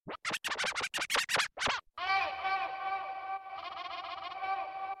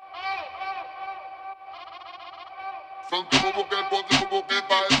Cantemos porque podemos, porque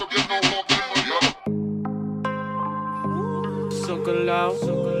para eso que nos jodemos, ya. Socolao,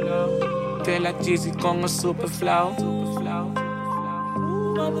 de la Jeezy con el super flow.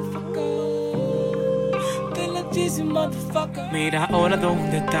 Mira ahora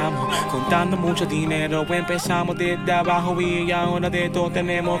dónde estamos, contando mucho dinero. Empezamos desde abajo y ahora de todo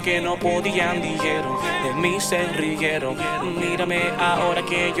tenemos. Que no podían, dijeron, de mí se rieron. Mírame ahora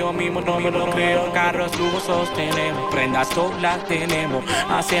que yo mismo no me lo creo. Carros lujosos tenemos, prendas todas las tenemos.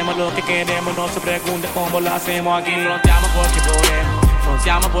 Hacemos lo que queremos, no se pregunte cómo lo hacemos. Aquí fronteamos porque podemos.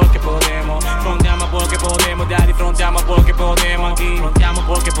 Fronteamos porque podemos, fronteamos porque podemos, daddy, fronteamos porque podemos, aquí fronteamos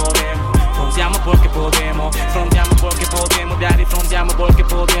porque podemos, fronteamos porque podemos, fronteamos porque podemos, daddy, fronteamos porque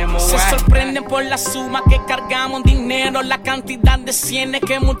podemos. Se sorprenden por la suma que cargamos, dinero, la cantidad de cienes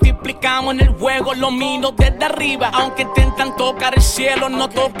que multiplicamos en el juego. Lo miro desde arriba, aunque intentan tocar el cielo, no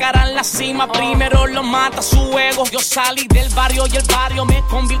tocarán la cima. Primero lo mata su ego. Yo salí del barrio y el barrio me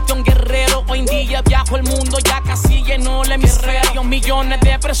convirtió en guerrero. Hoy en día viajo el mundo, ya casi llenó el hemisferio. Millones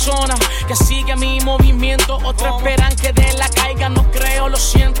de personas que siguen mi movimiento. Otros esperan que de la caiga, no creo, lo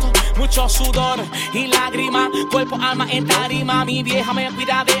siento. Mucho sudor y lágrimas, cuerpo, alma en tarima. Mi vieja me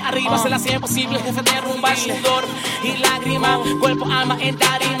cuida de arriba, se la hace posible, jefe derrumba el sudor y lágrimas, cuerpo, alma en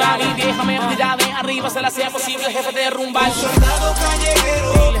tarima. Mi vieja me cuida de arriba, se la hace posible, jefe derrumba el sudor. Soldado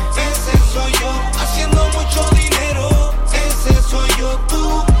callejero, ese soy yo, haciendo mucho dinero, ese soy yo.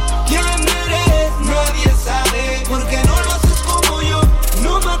 Tú, ¿quién eres? Nadie sabe, porque no lo haces como yo,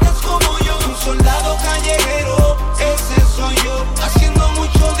 no matas como yo. Un soldado callejero, ese soy yo, haciendo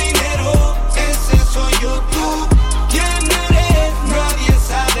mucho dinero, ese soy yo. Tú, ¿quién eres? Nadie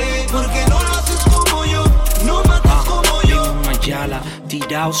sabe, porque no lo haces como yo, no matas como yo. Yala,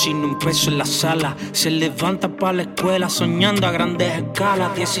 tirado sin un peso en la sala. Se levanta para la escuela soñando a grandes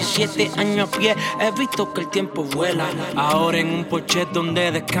escalas. 17 años a pie, he visto que el tiempo vuela. Ahora en un porche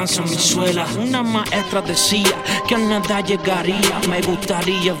donde descansan mis suelas. Una maestra decía que a nada llegaría. Me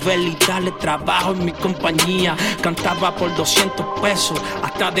gustaría ver y darle trabajo en mi compañía. Cantaba por 200 pesos,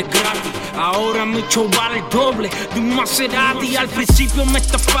 hasta de gratis. Ahora mi show vale el doble de un Maserati. Al principio me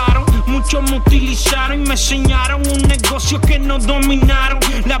estafaron, muchos me utilizaron y me enseñaron un negocio que no dominaron.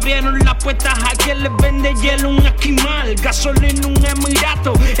 Le abrieron las puertas a quien les vende hielo, un esquimal, gasolina, un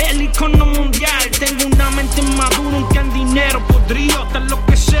emirato, el icono mundial. Tengo una mente madura, un can dinero podrido. Hasta los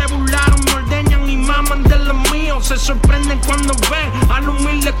que se burlaron me ordeñan y maman de los míos. Se sorprenden cuando ven al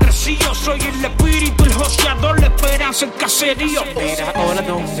humilde crecido. Soy el espíritu, el joseador, la esperanza, el caserío. Mira ahora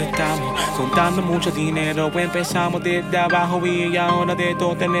dónde estamos, contando mucho dinero. Empezamos desde abajo y ahora de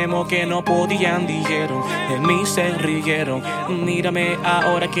todo tenemos. Que no podían, dijeron, de mí se rieron. Mírame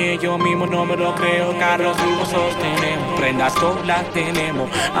ahora que yo mismo no me lo creo. Carros lujosos tenemos, prendas todas las tenemos.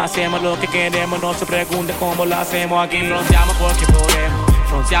 Hacemos lo que queremos, no se pregunte cómo lo hacemos. Aquí fronteamos porque podemos,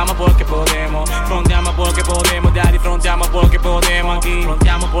 fronteamos porque podemos, fronteamos porque podemos, daddy, fronteamos porque podemos. Aquí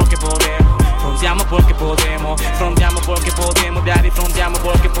fronteamos porque podemos, fronteamos porque podemos, fronteamos porque podemos, daddy, fronteamos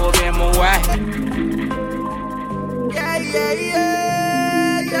porque podemos. Yeah, yeah,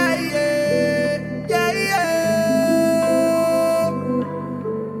 yeah, yeah, yeah, yeah, yeah.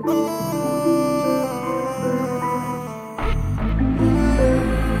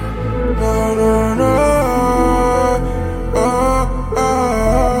 No, no, no.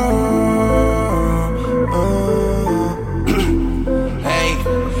 Hey,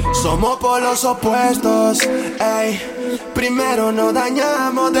 somos polos opuestos, ey. Primero nos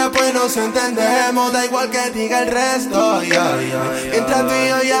dañamos, después nos entendemos. Da igual que diga el resto, yeah, yeah. Entre tú y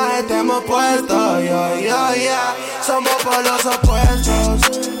yo ya estemos puestos, yeah, yeah, yeah. Somos polos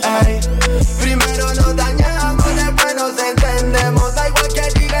opuestos, ey. Primero nos dañamos, después nos entendemos. Da igual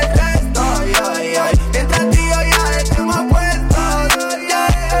que diga el resto, yeah, yeah. Entre tú y yo ya estemos puestos, yeah,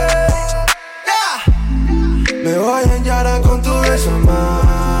 yeah. Me voy a enllar con tu beso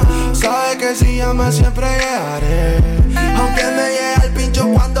más. Sabes que si llamas siempre llegaré. Aunque me llegue el pincho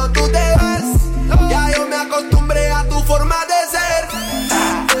cuando tú te vas. Ya yo me acostumbré a tu forma de ser.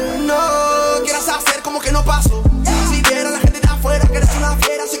 No quieras hacer como que no pasó. Si viera la gente de afuera que eres una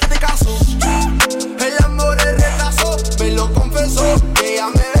fiera, así que te caso. El amor es retraso, me lo confesó, ella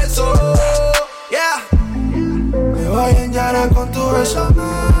me besó. Yeah. Me voy a enllar con tu beso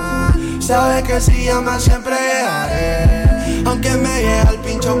más. Sabes que si llamas siempre llegaré. Aunque me llegue el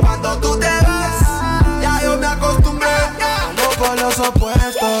pincho cuando tú te vas. Ya yo me acostumbré. Por los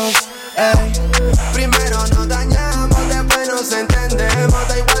opuestos, ey. Primero nos dañamos, después nos entendemos.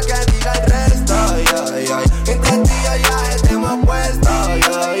 Da igual que diga el resto, yeah, yeah. Entre ti y yo ya estemos puestos,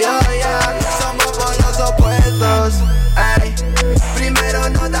 yeah, yeah, yeah. Somos por los opuestos, ey. Primero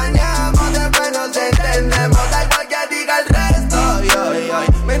nos dañamos, después nos entendemos. Da igual que diga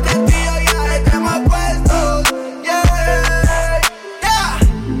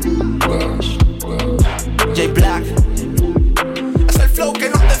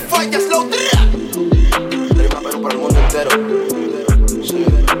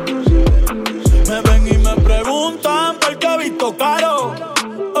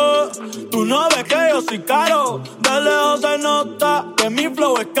yo soy caro. De lejos se nota que mi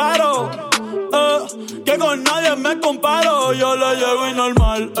flow es caro. Que con nadie me comparo. Yo le llego y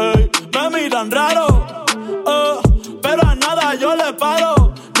normal, me miran raro. Pero a nada yo le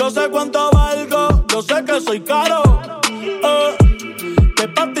paro. Yo sé cuánto valgo, yo sé que soy caro. Que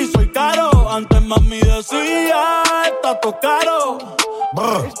pa' ti soy caro. Antes mami decía, está todo caro.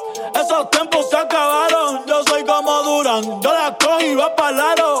 Esos tiempos se acabaron. Yo soy como Durán, yo la cojo y va pa'l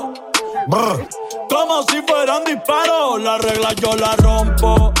aro. Como si fueran disparos. Las reglas yo las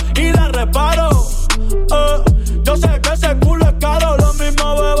rompo y las reparo. Yo sé que ese culo es caro. Lo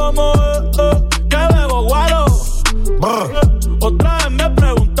mismo bebo que bebo guaro. Otra vez me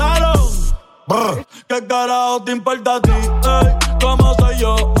preguntaron ¿qué carajo te importa a ti? ¿Cómo soy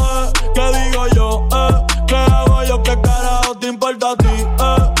yo? ¿Qué digo yo? ¿Qué hago yo? ¿Qué carajo te importa a ti?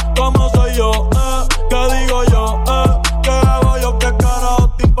 ¿Cómo soy yo? ¿Qué digo yo? ¿Qué hago yo? ¿Qué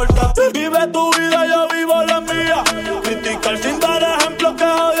carajo te importa a ti? Vive tu vida, yo vivo la mía. Criticar sin dar ejemplos que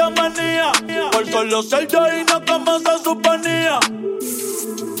odio manía. Por solo ser yo y no como se suponía.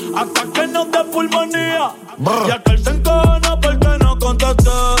 Hasta que nos dé pulmonía. Y aquel se encojona porque no contesté.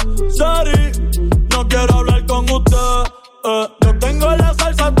 Sorry, no quiero hablar con usted. Yo tengo la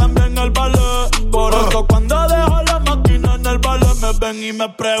salsa, también el ballet. Por eso cuando dejo la máquina en el ballet me ven y me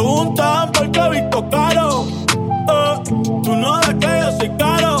preguntan por qué he visto caro. Tú no ves que yo soy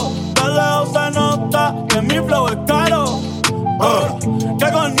caro. De lejos se nota que mi flow es caro.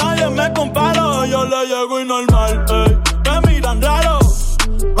 Que con nadie me comparo. Yo le llego y normal, me miran raro.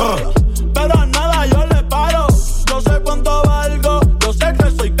 Pero a nada yo le paro. Yo sé cuánto valgo, yo sé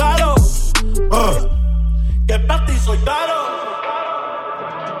que soy caro. Que pa' ti soy caro.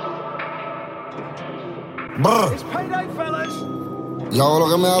 Yo hago lo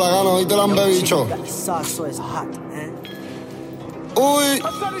que me da la gana, ¿oíste, lambe bicho? Uy,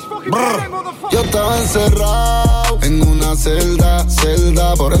 yo estaba encerrado en una celda,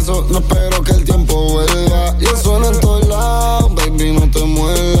 por eso no espero que el tiempo vuelva. Yo sueno en todos lados, baby, no te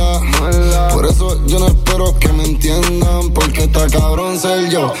muelas. Por eso yo no espero que me entiendan, porque está cabrón ser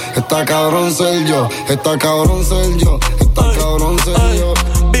yo, está cabrón ser yo, está cabrón ser yo, está cabrón ser yo.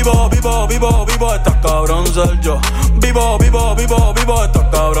 Vivo, está cabrón ser yo. Vivo, está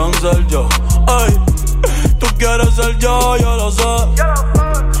cabrón ser yo. Ay, tú quieres ser yo lo sé.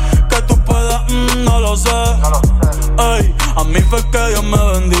 Que tú puedas, no lo sé. Ay, a mí fue que Dios me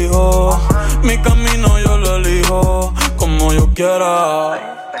bendijo. Mi camino yo lo elijo como yo quiera.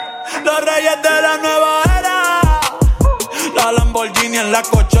 Los reyes de la nueva era. La Lamborghini en la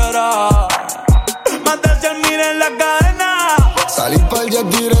cochera. Más de 100,000 en la cadena. Salir pa'l jet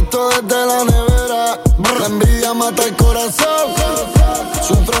directo desde la nevera. La envidia mata el corazón.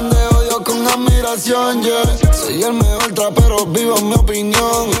 Sufren de odio con admiración, yeah. Soy el mejor trapero vivo en mi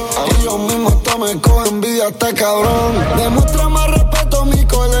opinión. Y yo mismo hasta me cojo envidia, hasta cabrón. Demuestra más respeto a mi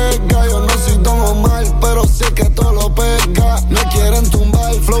colega. Yo no soy Don Omar, pero sé que todo lo pega. Me quieren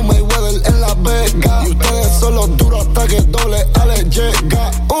tumbar, Flow Mayweather en Las Vegas. Y ustedes son los duros hasta que doble A les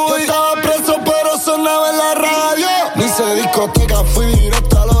llega. Yo estaba preso pero sonaba en la radio. Ni hice discoteca, fui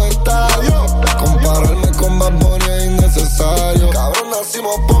directo a los estadios. Compararme con Bad Bunny es innecesario. Cabrón,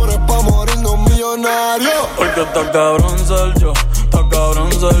 nacimos pobres pa' morirnos millonarios. Porque está cabrón ser yo, está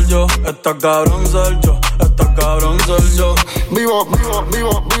cabrón ser yo, está cabrón ser yo, está cabrón ser yo. Vivo,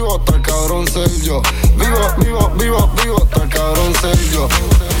 está cabrón ser yo. Vivo, está cabrón ser yo.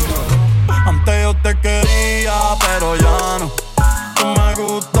 Antes yo te quería, pero ya no. Tú me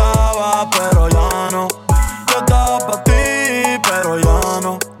gustaba, pero ya no. Yo estaba pa' ti, pero ya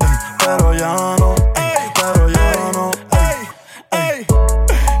no. Pero ya no, pero ya no.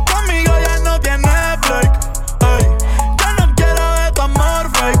 Conmigo ya no tienes break. Yo no quiero de tu amor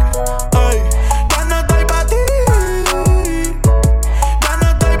fake. Ya no estoy pa' ti. Ya no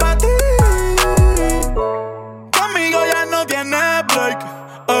estoy pa' ti. Conmigo ya no tienes break.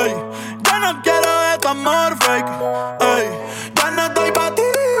 Yo no quiero de tu amor fake. Ya no estoy pa' ti.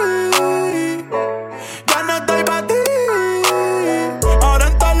 Ya no estoy pa' ti. Ahora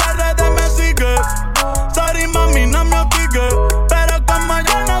en todas las redes me sigue. Sorry mami, no me hostique. Pero como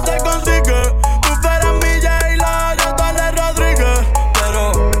yo no se consigue. Tú fueras mi J-Lo, yo Dale Rodríguez. Pero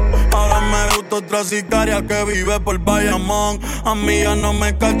ahora me gusta otra sicaria que vive por Bayamón. A mí ya no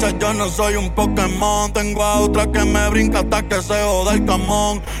me cachas, yo no soy un Pokémon. Tengo a otra que me brinca hasta que se joda el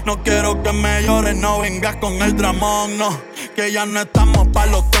camón. No quiero que me llores, no vengas con el dramón, no. Que ya no estamos pa'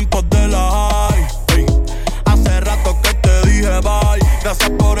 los tiempos de la high. Hace rato que te dije bye. Gracias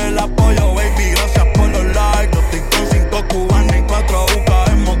por el apoyo, baby, gracias por los likes. Yo estoy con 5 cubanos y 4 bucas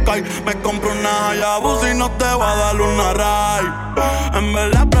en Moscay. Me compro una Hayabusa y no te voy a dar una ride. En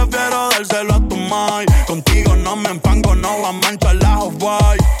verdad prefiero dárselo a tu más. Contigo no me empango, no va a manchar la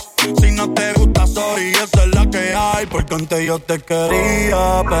off-white. Si no te gusta, sorry, esa es la que hay. Porque antes yo te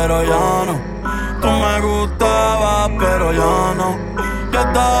quería, pero ya no. Tú me gustabas, pero ya no. Yo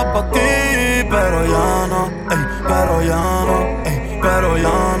estaba pa' ti, pero ya no. Ey, pero ya no, ey, pero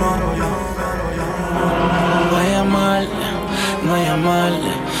ya no. No hay amor, no hay amor.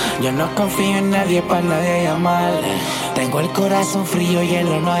 Yo no confío en nadie, para nadie llamar. Tengo el corazón frío,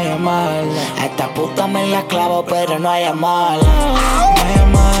 hielo, no hay amor. A esta puta me la clavo, pero no hay amor. No hay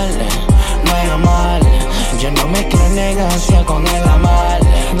amor, no hay amor. Yo no me creo en negocio con el amor.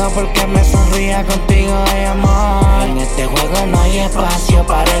 No porque me sonría contigo hay amor. En este juego no hay espacio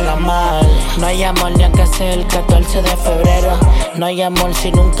para el amor. No hay amor ni aunque sea el 14 de febrero. No hay amor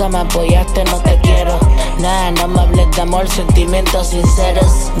si nunca me apoyaste, no te quiero. Nah, no me hables de amor, sentimientos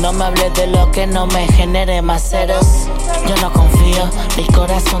sinceros. No me hables de lo que no me genere más ceros. Yo no confío, mi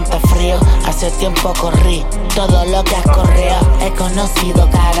corazón está frío. Hace tiempo corrí todo lo que has corrido. He conocido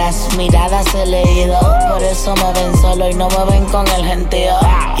caras, miradas he leído. Por eso me ven solo y no me ven con el gentío.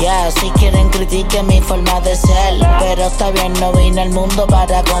 Yeah, si quieren critiquen mi forma de ser, pero está bien, no vine al mundo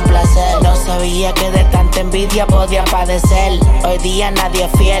para complacer. No sabía que de tanta envidia podía padecer. Hoy día nadie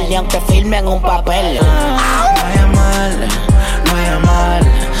es fiel, ni aunque filmen un papel. No hay amor, no hay amor.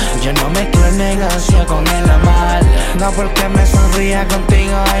 Yo no me creo en negocio con el amor. No porque me sonría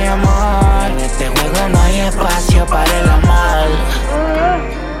contigo hay amor. En este juego no hay espacio para el amor.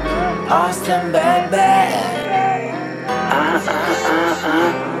 Austin, baby.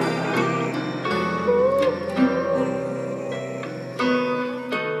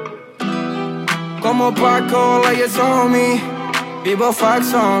 Como Paco, leyes on me. Vivo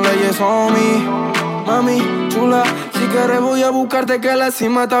facts on, leyes on me. Mami, chula, si quieres voy a buscarte que la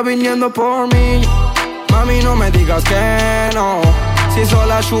cima está viniendo por mí. Mami, no me digas que no, si soy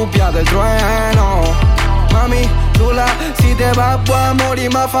la chupia del trueno. Mami, chula, si te vas voy a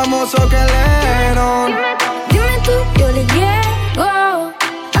morir más famoso que Lennon. Dime tú, yo le llego, a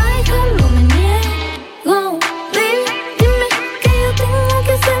dejarlo me niego. Baby, dime que yo tengo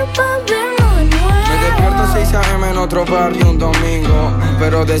que hacer pa' vernos de nuevo. Me despierto 6 AM en otro barrio un domingo.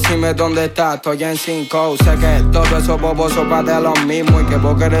 Pero decime dónde estás, estoy en 5. Sé que todo eso boboso pa' de lo mismo. Y que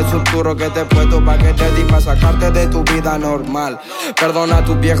vos querés futuro que te puesto pa' que te di pa' sacarte de tu vida normal. Perdona a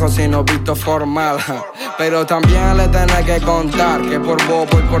tus viejos si no visto formal. Pero también le tenés que contar que por vos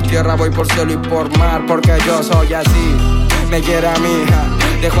voy por tierra, voy por cielo y por mar. Porque yo soy así, me quiere a mi hija.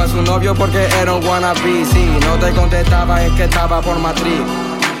 Dejó a su novio porque era un wannabe. Si no te contestaba es que estaba por matriz.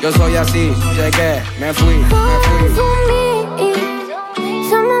 Yo soy así, llegué, me fui.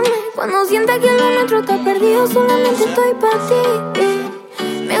 Llámame cuando sienta que lo nuestro está perdido. Solamente estoy para ti.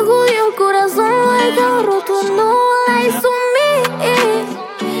 Me jodió el corazón, lo he dejado roto, no lies on me.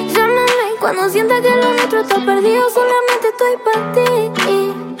 Llámame cuando sienta que lo nuestro está perdido. Solamente estoy para ti.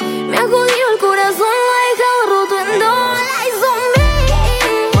 Me ha jodido el corazón, lo he dejado roto, no lies on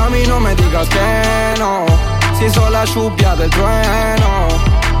me. Mami, no me digas que no, si soy la chupia del trueno.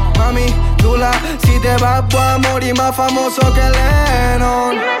 Mami, chula, si te vas voy a morir más famoso que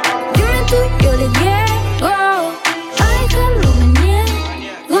Lennon. Dime tú, yo le llego, a dejarlo me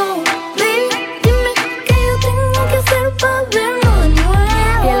niego. Baby, dime que yo tengo que hacer pa' vernos de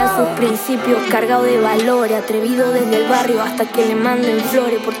nuevo. Fiel a sus principios, cargado de valores, atrevido desde el barrio hasta que le manden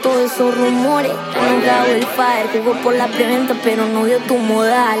flores por todos esos rumores. Enojado el padre, jugó por la preventa pero no dio tus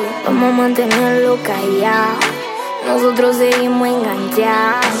modales. Vamos a mantenerlo callado, nosotros seguimos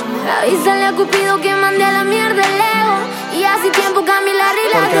enganchados. Avísale a Cupido que mande a la mierda el ego. Y hace tiempo cambié la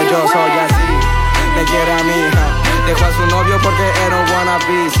regla. Porque yo soy así, me quiere a mi hija. Dejó a su novio porque era un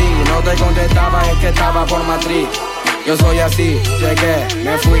wannabe. Si no te contestaba es que estaba por matriz. Yo soy así, llegué,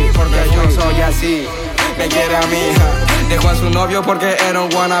 me fui. Porque yo soy así, me quiere a mi hija. Dejó a su novio porque era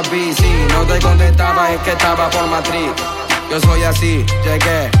un wannabe. Si no te contestaba es que estaba por matriz. Yo soy así,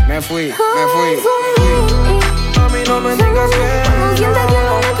 llegué, me fui. Mami, no me digas que no sienta que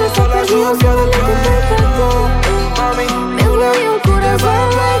lo nuestro está perdido, solamente estoy para ti. Mami, me jodió el corazón,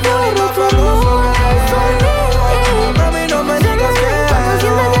 lo he dejado roto, no lies on me. Mami, no me digas que no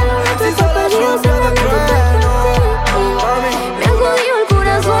sienta que lo nuestro está perdido, solamente estoy para ti. Me ha jodido el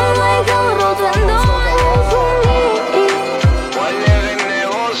corazón, lo he dejado roto, no lies on me. ¿Cuál es el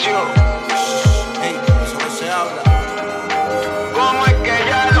negocio? Ey, eso no se habla. ¿Cómo es que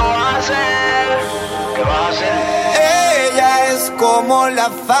ella lo hace? ¿Qué va a hacer? Ella es como la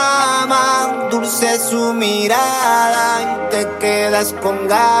fama, dulce su mirada y te quedas con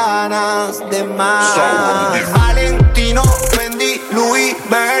ganas de más. Valentino, Fendi, Louis,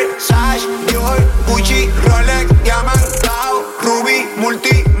 Versace, Dior, Gucci, Rolex, diamantado, Ruby,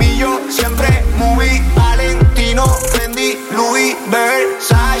 multimillo, siempre muy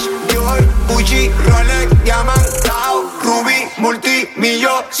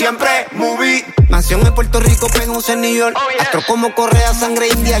estamos en New York. Astro como Correa, sangre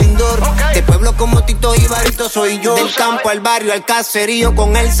india, lindor. De pueblo como Tito y Barito soy yo. Del campo al barrio, al caserío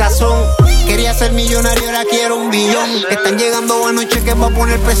con el sazón. Quería ser millonario, ahora quiero 1 billón. Están llegando buenos cheques pa'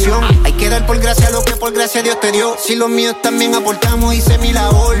 poner presión. Hay que dar por gracia lo que por gracia Dios te dio. Si los míos también aportamos, hice mi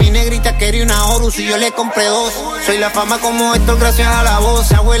labor. Mi negrita quería una Horus y yo le compré 2. Soy la fama como Héctor gracias a la voz.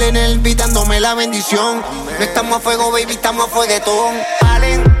 Se abuela en el beat dándome la bendición. No estamos a fuego, baby, estamos a fueguetón.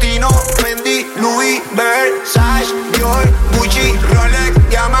 Valentino, Fendi, Louis, Versace, Dior, Gucci, Rolex,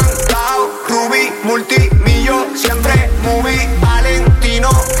 Diamantao, Ruby, Multimillo, siempre movie. Valentino,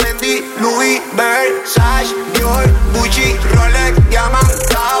 Fendi, Louis, Versace, Dior, Gucci, Rolex,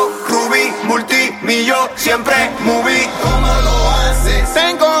 Diamantao, Ruby, Multimillo, siempre movie. ¿Cómo lo haces?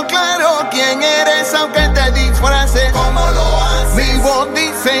 Tengo claro quién eres aunque te disfraces. ¿Cómo lo haces? Mi voz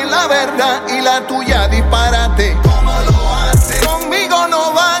dice la verdad y la tuya disparate. ¿Cómo lo haces? Conmigo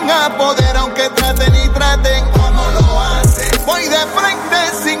no van a poder aunque traten y traten. ¿Cómo lo haces? Voy de frente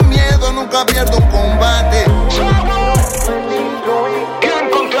sin miedo, nunca pierdo un combate. ¿Quién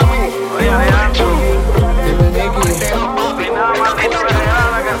contra mí?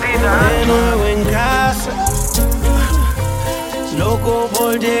 De nuevo en casa, loco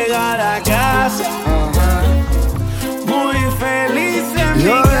por llegar a casa, muy feliz en mi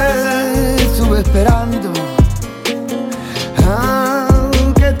casa. Estuve esperando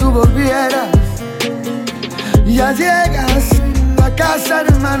que tú volvieras. Ya llegas a casa,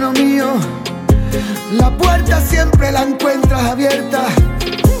 hermano mío. La puerta siempre la encuentras abierta.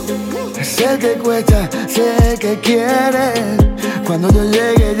 Sé que cuesta, sé que quieres. Cuando yo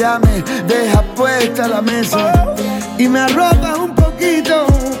llegue ya me dejas puesta la mesa y me arropas un poquito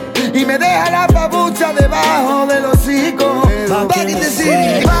y me deja la babucha debajo del hocico. Back in the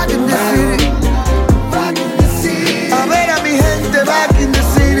city, back in the city, back in the city. A ver a mi gente, back in the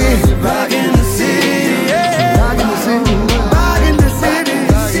city, back in the city, yeah. Back in the city, back in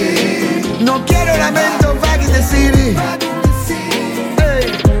the city. No quiero lamento, back in the city.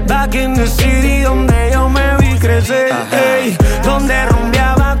 Back in the city donde yo me vi crecer, ey, donde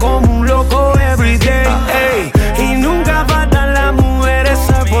rumbeaba como un loco everyday, ey, y nunca faltan las mujeres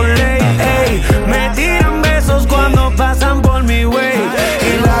por ley, ey, me tiran besos cuando pasan por mi way,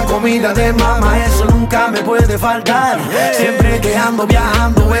 y la comida de mamá, eso nunca me puede faltar, siempre que ando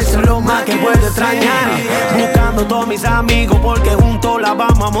viajando, eso es lo más que puedo extrañar, buscando todos mis amigos porque juntos la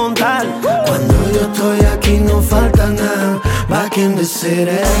vamos a montar, cuando yo estoy aquí no falta nada, back in the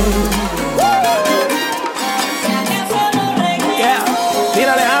city. Yeah,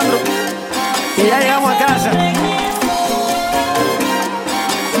 mira Alejandro, y ya llegamos a casa.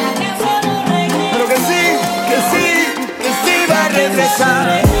 Pero que sí va a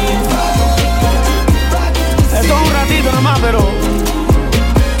regresar. Esto es un ratito nomás, pero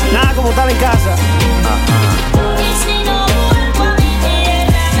nada como estar en casa.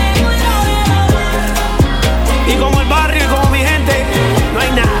 Y como el barrio y como mi gente, no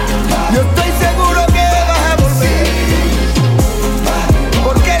hay nada. Yo estoy seguro que vas a volver,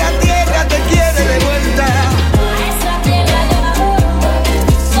 porque la tierra te quiere de vuelta.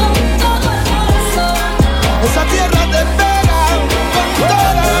 Esa tierra te espera con toda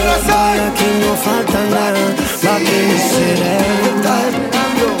la razón. Aquí no falta nada, back in the city. Te estás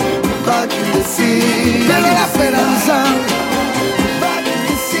esperando, back in the city. Pero la esperanza, back in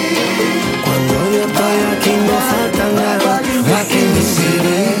the city. Cuando yo estoy aquí no falta nada, back in the city.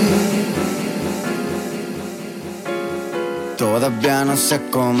 Todavía no sé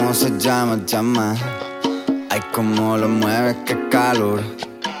cómo se llama. Ay, cómo lo mueves, qué calor.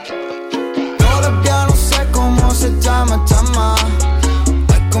 Todavía no sé cómo se llama.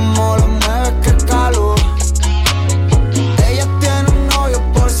 Ay, cómo lo mueves, qué calor. Ella tiene un novio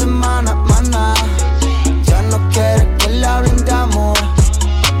por semana, maná. Ya no quiere que le hablen de amor.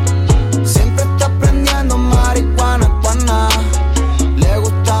 Siempre está prendiendo marihuana, guaná. Le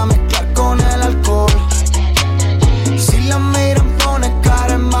gusta mezclar con el alcohol. Si la miran pone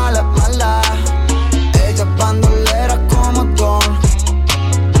cara mala, mala. Ella es bandolera como Don.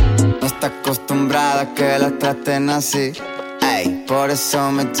 No está acostumbrada a que la traten así. Ey, por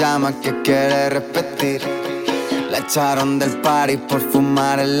eso me llama que quiere repetir. La echaron del party por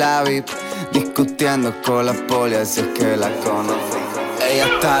fumar en la VIP. Discutiendo con la poli, así es que la conocí. Ella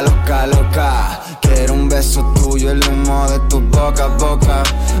está loca, loca. Quiere un beso tuyo, el humo de tu boca a boca.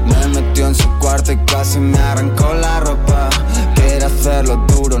 Me metió en su cuarto y casi me arrancó la ropa. Quiere hacerlo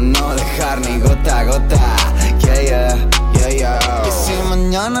duro, no dejar ni gota a gota. Yeah, yeah, yeah, yeah. Y si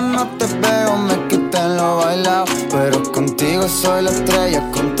mañana no te veo, me quiten lo bailado. Pero contigo soy la estrella,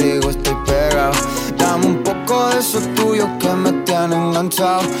 contigo estoy pegado. Dame un poco de eso tuyo que me tiene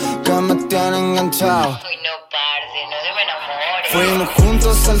enganchado, que me tiene enganchado. Fuimos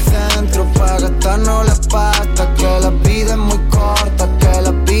juntos al centro para gastarnos la pasta. Que la vida es muy corta, que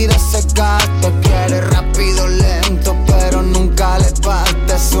la vida se gasta. Quiere rápido, lento, pero nunca le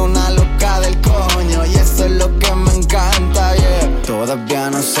falta. Es una loca del coño y eso es lo que me encanta, yeah. Todavía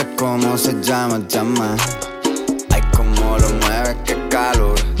no sé cómo se llama. Ay, cómo lo mueve, qué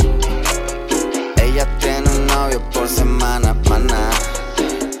calor. Ella tiene un novio por semana, maná.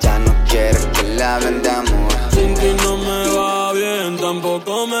 Ya no quiere que le hablen de amor. Sin ti no me va bien,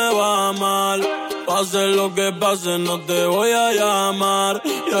 tampoco me va mal. Pase lo que pase, no te voy a llamar.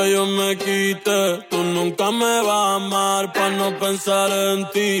 Ya yo me quité, tú nunca me vas a amar. Pa' no pensar en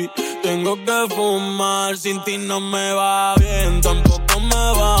ti, tengo que fumar. Sin ti no me va bien, tampoco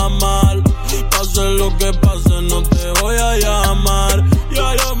me va mal. Pase lo que pase, no te voy a llamar.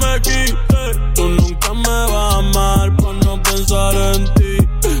 Ya yo me quité, tú nunca me vas a amar. Pa' no pensar en ti,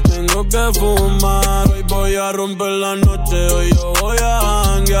 tengo que fumar. Hoy voy a romper la noche, hoy yo voy a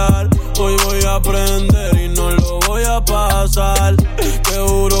janguear. Hoy voy a aprender y no lo voy a pasar. Te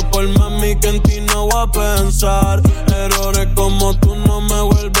juro por mami que en ti no voy a pensar. Errores como tú no me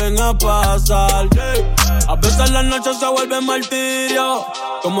vuelven a pasar, yeah. A veces las noches se vuelven martirio,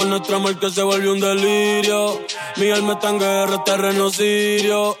 como nuestro amor que se volvió un delirio. Mi alma está en guerra, terreno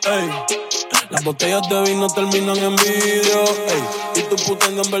sirio, ey. Las botellas de vino terminan en vidrio, ey. Y tu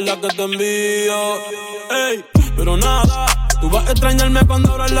putenga en verdad que te envío, ey. Pero nada, tú vas a extrañarme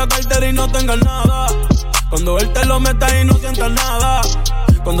cuando abras la cartera y no tengas nada. Cuando él te lo meta y no sientas nada.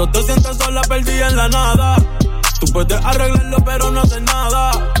 Cuando te sientas sola, perdida en la nada. Tú puedes arreglarlo pero no haces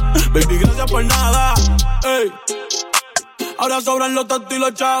nada. Baby, gracias por nada, ey. Ahora sobran los tontos y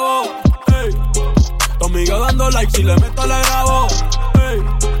los chavos, ey. Tu amiga dando like, si le meto le grabo, ey.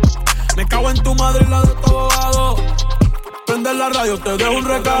 Me cago en tu madre y la de tu abogado. Prende la radio, te dejo un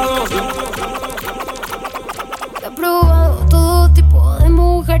recado. He probado todo tipo de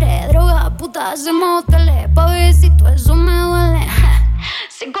mujeres, drogas, putas, en moteles, pa' ver si todo eso me duele.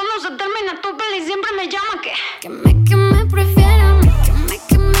 Si cuando se termina tu peli siempre me llama que me prefiere a mí,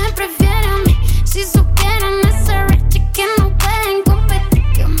 que me prefiere a mí. Si supieran ese reche que no pueden competir,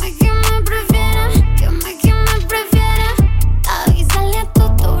 que me prefiere, que me prefiere. Avísale a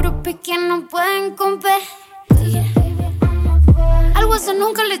todo grupo que no pueden competir. Algo así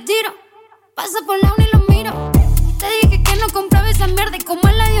nunca les tiro, pasa por la uni y lo miro. Te dije que no compraba esa mierda y como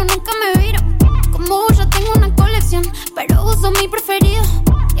el labio nunca me viro. Como ya tengo una colección, pero uso mi preferido.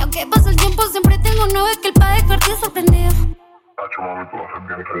 Y aunque pasa el tiempo siempre tengo un novio que él pa' dejarte sorprendido. Mami, tú haces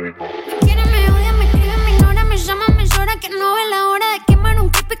bien ridículo. Me quiere, me odia, me escribe, me ignora, me llama, me llora. Que no ve la hora de quemar un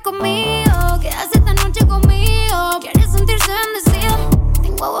creepy conmigo. Quédate esta noche conmigo, quiere sentirse bendecido.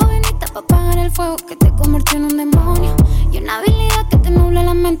 Tengo agua bendita pa' apagar el fuego que te convirtió en un demonio. Y una habilidad que te nubla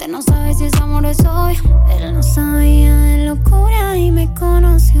la mente, no sabes si es amor o es odio. Él no sabía de locura y me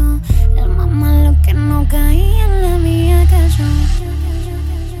conoció. El más malo que no caía en la mía cayó.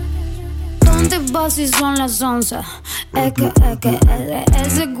 ¿Dónde vas si son las 11? Es que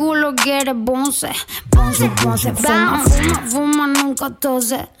ese culo quiere bonce. Fuma, nunca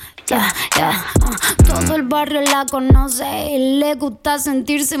tose. Todo el barrio la conoce y le gusta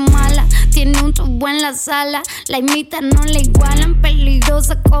sentirse mala. Tiene un tubo en la sala, la imitan, no la igualan.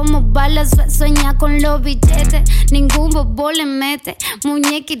 Peligrosa como balas, sueña con los billetes. Ningún bobo le mete,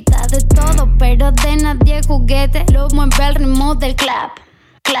 muñequita de todo, pero de nadie juguete. Lo mueve al ritmo del clap,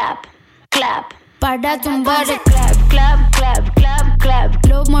 clap, clap. Para tumbar el clap, clap, clap, clap, clap.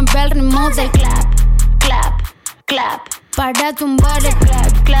 Lo mueve al ritmo del clap, clap, clap. Para tumbar el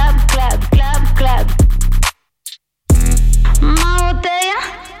clap, clap, clap, clap, clap. Más botella.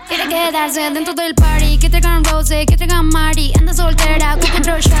 Quiere quedarse dentro del party. Que traigan Rose, que traigan Mari. Anda soltera con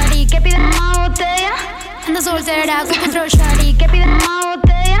control shawty. Que piden más botella. Anda soltera con control shawty. Que piden más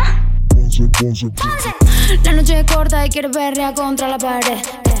botella. La noche es corta y quiere berrear contra la pared.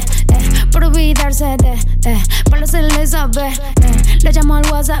 Por olvidarse de para hacerle saber. Le llamo al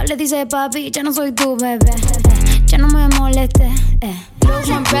WhatsApp, le dice papi, ya no soy tu bebé. Ya no me moleste.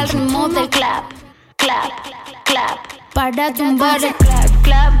 Lo mueve al ritmo del clap, clap, clap. Para tumbar el clap,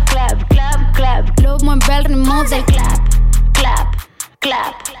 clap, clap, clap, clap. Lo mueve al ritmo del clap, clap,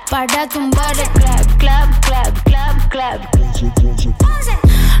 clap. Para tumbar el clap, clap, clap, clap, clap.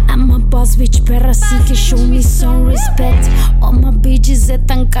 I'm a boss bitch, perra, así que show me some respect. All my bitches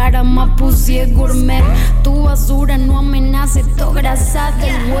están cara, más pussy es gourmet. Tu basura no amenace, to grasa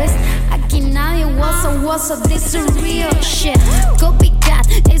del west. Aquí nadie wasa, this is real shit. Copycat,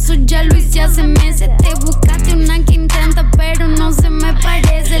 eso ya lo hice hace meses. Te buscaste una que intenta, pero no se me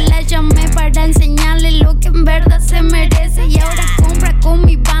parece. La llamé para enseñarle lo que en verdad se merece. Y ahora compra con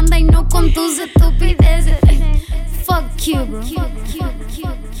mi banda y no con tus estupideces. Fuck you, bro.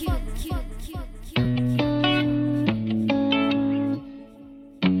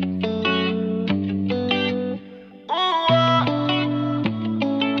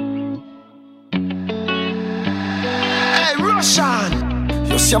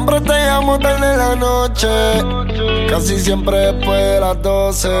 siempre te llamo tarde en la noche, casi siempre después de las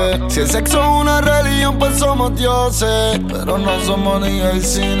 12. Si el sexo es una religión, pues somos dioses, pero no somos ni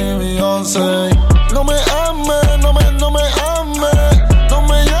Jay-Z ni Beyoncé. No me ames, no me ames, no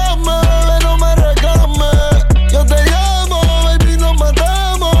me llames, bebé, no me reclames. Yo te llamo, baby, nos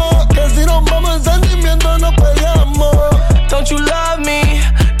matamos, que si nos vamos en sentimiento nos peleamos. Don't you love me?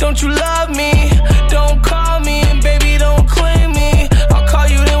 Don't you love me? Don't call me and baby don't claim me. I'll call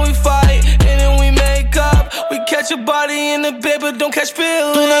you then we fight and then we make up. We catch your body in the bed but don't catch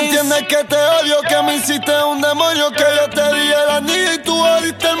feelings. Tú no entiendes que te odio, que me hiciste un demonio, que yo te di el anillo y tú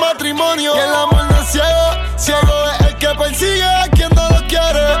odiaste el matrimonio. Y el amor no es ciego, ciego es el que persigue a quien no lo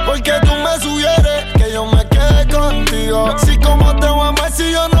quiere. Porque tú me sugieres que yo me quede contigo. Si como te voy a amar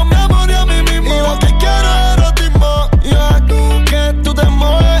si yo no me amo ni a mí mismo. Y lo que quiero es erotismo. Y tú que tú te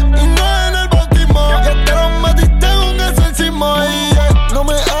mueves y no en el bautismo. Que te lo metiste en un exorcismo. Y no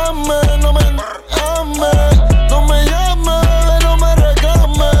me ames, no me ames, no me llames, bebé, no me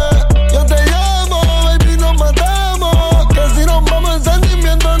reclames. Yo te llamo, baby, nos matamos, que si nos vamos en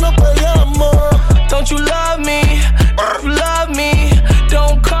sentimiento nos peleamos. Don't you love me? You love me?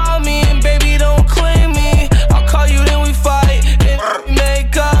 Don't call me and baby don't claim me. I'll call you then we fight and we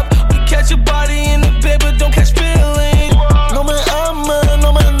make up. We catch your body in the bed but don't catch feelings. No me ames,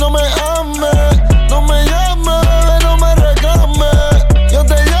 no me ames, no me llames, bebé, no me reclames. Yo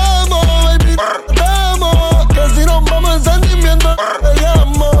te llamo, baby, te amo, que si nos vamos en sentimiento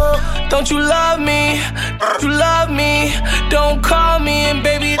peleamos. Don't you love me? You love me? Don't call me and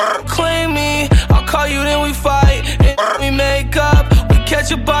baby don't claim me. I'll call you then we fight and we make up. We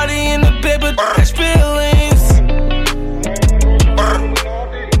catch your body in the bed but don't catch feelings.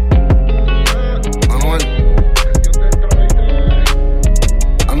 Manuel,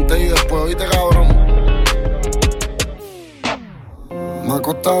 antes y después, oíste, cabrón. Me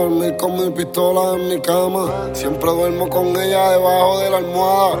acosté a dormir con mi pistola en mi cama. Siempre duermo con ella debajo de la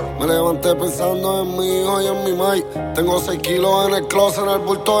almohada. Me levanté pensando en mi hijo y en mi Mike. Tengo 6 kilos en el closet, en el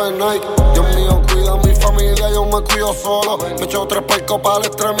bulto de Nike. Dios mío, cuida a mi familia, yo me cuido solo. Me echo 3 palcos para el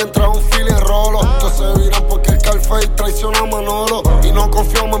estrés mientras un fili rolo. Todos se viran porque el Carface traiciona a Manolo. Y no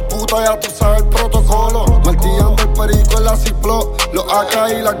confiamos en puta, ya tú sabes el protocolo. Martillando el perico en la Ciplo. Los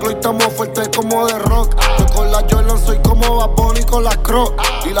AK y la Chloe estamos fuertes como de rock. Yo con la Jordan soy como Bad Bunny con las Crocs.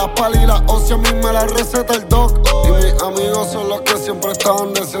 Y las pal y las Osi a mí me las receta el doc. Y mis amigos son los que siempre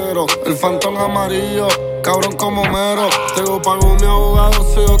estaban de cero. El Phantom amarillo, cabrón como mero. Tengo pago mi abogado,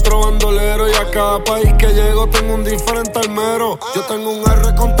 soy otro bandolero. Y a cada país que llego tengo un diferente almero. Yo tengo un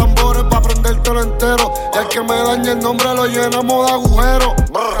R con tambores pa' prendértelo entero. Y al que me dañe el nombre lo llenamos de agujeros.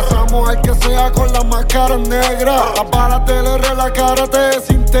 Casamos al que sea con las máscaras negras. Las balas del R, la cara te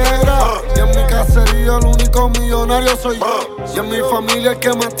desintegra. Y en mi caserío el único millonario soy yo. Y en mi familia el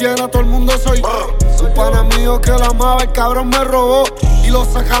que mantiene a todo el mundo soy yo. Un pana mío que la amaba, el cabrón me robó. Y lo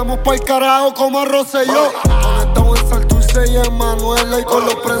sacamos pa'l carajo como a Rosselló. Conectamos en Santurce y en Manuela. Y con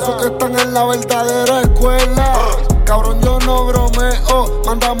los presos que están en la verdadera escuela. Cabrón, yo no bromeo.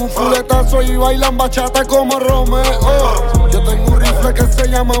 Mandamos un fuletazo y bailan bachata como Romeo. Yo tengo un rifle que se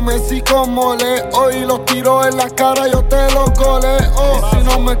llama Messi como Leo. Y los tiros en la cara yo te los goleo. Y si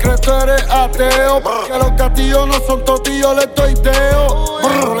no me crees tú eres ateo. Porque los gatillos no son totillos, les doy deo.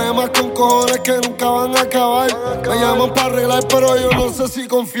 Problemas con cojones que nunca van a acabar. Me llaman para arreglar pero yo no sé si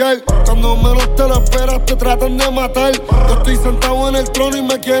confiar. Cuando menos te lo esperas te tratan de matar. Yo estoy sentado en el trono y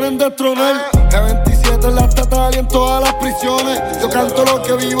me quieren destronar. G27 en las tetas y en todas las prisiones. Yo canto lo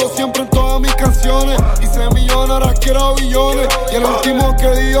que vivo siempre en todas mis canciones. Hice millones, ahora quiero billones. Y el último que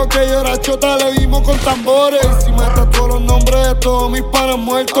dijo que yo era chota le dimos con tambores. Y si me tatuó los nombres de todos mis panas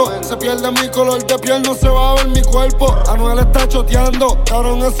muertos, se pierde mi color de piel, no se va a ver mi cuerpo. Anuel está choteando,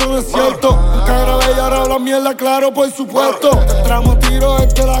 cabrón, eso no es cierto. Nunca grabé y ahora habla mierda, claro, por supuesto. Entramos tiros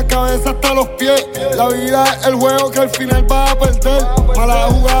desde la cabeza hasta los pies. La vida es el juego que al final vas a perder. Mala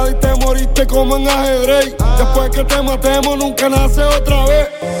jugada y te moriste como en ajedrez. Después que te matemos nunca nace otra vez.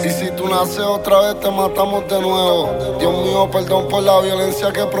 Y si tú naces otra vez te matamos de nuevo. Dios mío, perdón por la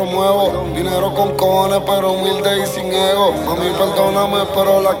violencia que promuevo. Dinero con cojones pero humilde y sin ego. Mami, perdóname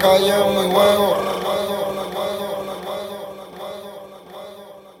pero la calle es mi juego.